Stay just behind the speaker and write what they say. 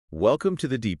Welcome to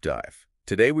the Deep Dive.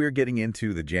 Today we are getting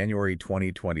into the January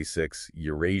 2026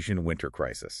 Eurasian winter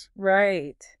crisis.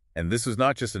 Right. And this is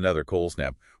not just another cold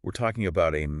snap. We're talking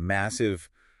about a massive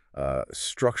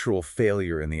structural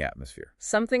failure in the atmosphere.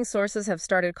 Something sources have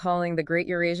started calling the Great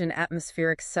Eurasian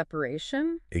Atmospheric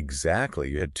Separation. Exactly.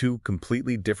 You had two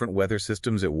completely different weather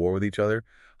systems at war with each other,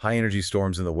 high-energy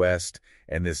storms in the west,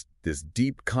 and this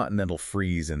deep continental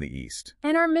freeze in the east.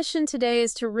 And our mission today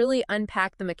is to really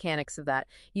unpack the mechanics of that.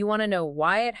 You want to know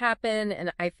why it happened,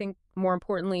 and I think, more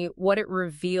importantly, what it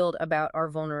revealed about our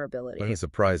vulnerability. But a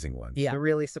surprising one. Yeah, the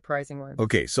really surprising one.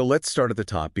 Okay, so let's start at the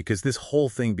top, because this whole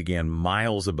thing began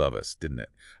miles above us, didn't it?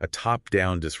 A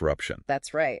top-down disruption.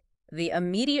 That's right. The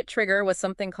immediate trigger was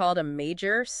something called a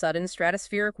major sudden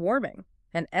stratospheric warming,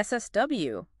 an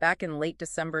SSW, back in late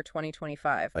December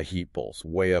 2025. A heat pulse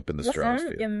way up in the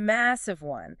stratosphere. A massive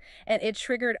one. And it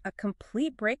triggered a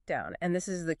complete breakdown. And this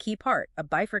is the key part, a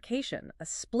bifurcation, a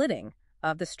splitting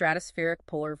of the stratospheric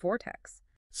polar vortex.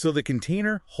 So the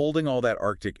container holding all that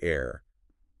Arctic air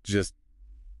just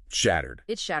shattered.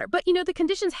 It shattered. But, the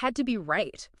conditions had to be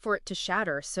right for it to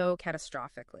shatter so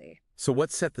catastrophically. So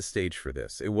what set the stage for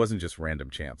this? It wasn't just random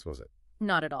chance, was it?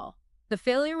 Not at all. The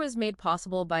failure was made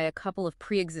possible by a couple of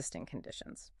pre-existing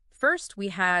conditions. First, we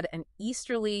had an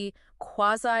easterly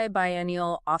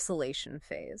quasi-biennial oscillation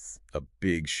phase. A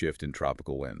big shift in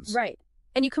tropical winds. Right.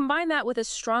 And you combine that with a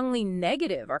strongly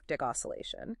negative Arctic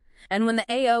oscillation. And when the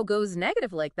AO goes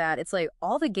negative like that, it's like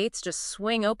all the gates just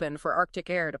swing open for Arctic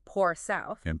air to pour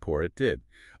south. And pour it did.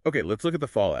 Okay, let's look at the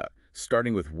fallout,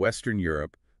 starting with Western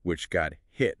Europe, which got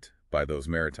hit by those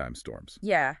maritime storms.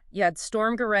 Yeah, you had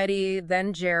Storm Goretti,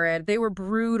 then Jared. They were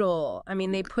brutal. I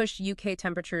mean, they pushed UK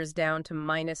temperatures down to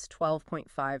minus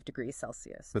 12.5 degrees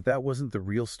Celsius. But that wasn't the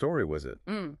real story, was it?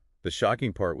 The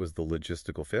shocking part was the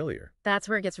logistical failure. That's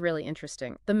where it gets really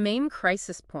interesting. The main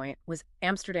crisis point was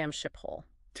Amsterdam Schiphol.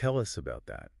 Tell us about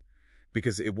that.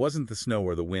 Because it wasn't the snow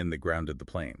or the wind that grounded the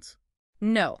planes.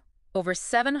 No. Over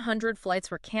 700 flights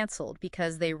were canceled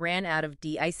because they ran out of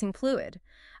de-icing fluid,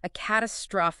 a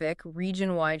catastrophic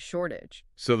region-wide shortage.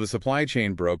 So the supply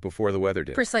chain broke before the weather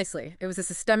did. Precisely. It was a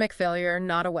systemic failure,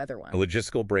 not a weather one. A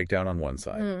logistical breakdown on one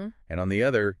side, and on the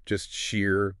other, just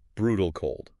sheer, brutal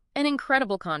cold. An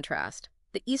incredible contrast.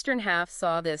 The eastern half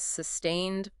saw this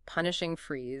sustained, punishing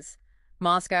freeze.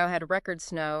 Moscow had record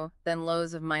snow, then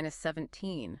lows of minus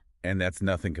 17. And that's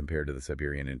nothing compared to the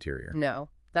Siberian interior. No.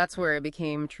 That's where it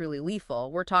became truly lethal.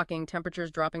 We're talking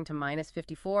temperatures dropping to minus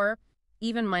 54,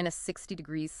 even minus 60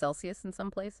 degrees Celsius in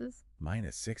some places.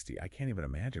 Minus 60? I can't even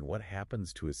imagine what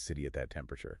happens to a city at that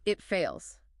temperature. It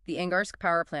fails. The Angarsk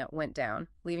power plant went down,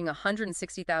 leaving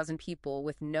 160,000 people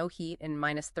with no heat in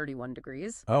minus 31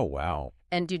 degrees. Oh, wow.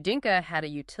 And Dudinka had a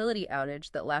utility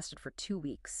outage that lasted for 2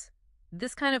 weeks.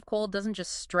 This kind of cold doesn't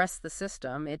just stress the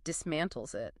system, it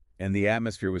dismantles it. And the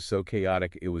atmosphere was so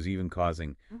chaotic, it was even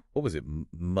causing, what was it,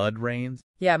 mud rains?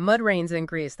 Yeah, mud rains in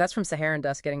Greece. That's from Saharan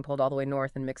dust getting pulled all the way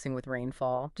north and mixing with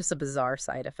rainfall. Just a bizarre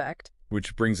side effect.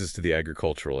 Which brings us to the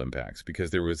agricultural impacts, because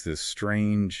there was this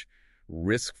strange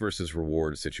risk versus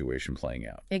reward situation playing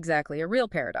out. Exactly, a real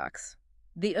paradox.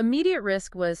 The immediate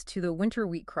risk was to the winter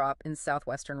wheat crop in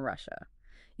southwestern Russia.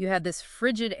 You had this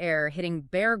frigid air hitting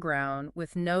bare ground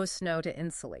with no snow to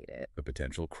insulate it. A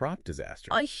potential crop disaster.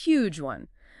 A huge one.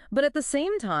 But at the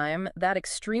same time, that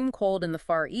extreme cold in the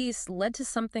Far East led to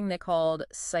something they called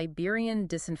Siberian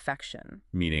disinfection.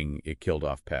 Meaning it killed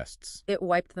off pests. It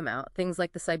wiped them out. Things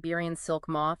like the Siberian silk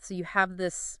moth. So you have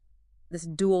this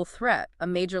dual threat, a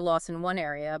major loss in one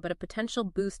area, but a potential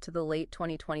boost to the late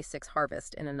 2026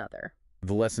 harvest in another.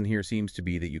 The lesson here seems to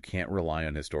be that you can't rely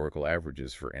on historical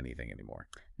averages for anything anymore.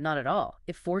 Not at all.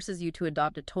 It forces you to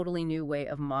adopt a totally new way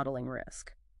of modeling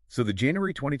risk. So the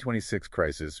January 2026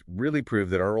 crisis really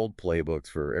proved that our old playbooks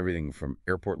for everything from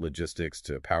airport logistics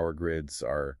to power grids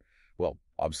are, well,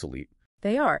 obsolete.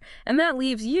 They are. And that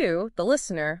leaves you, the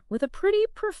listener, with a pretty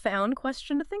profound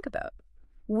question to think about.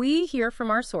 We hear from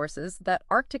our sources that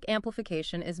Arctic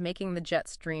amplification is making the jet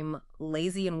stream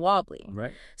lazy and wobbly.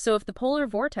 Right. So if the polar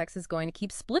vortex is going to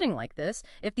keep splitting like this,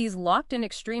 if these locked-in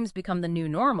extremes become the new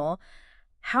normal,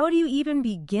 how do you even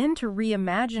begin to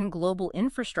reimagine global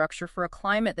infrastructure for a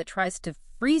climate that tries to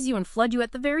freeze you and flood you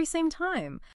at the very same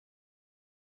time?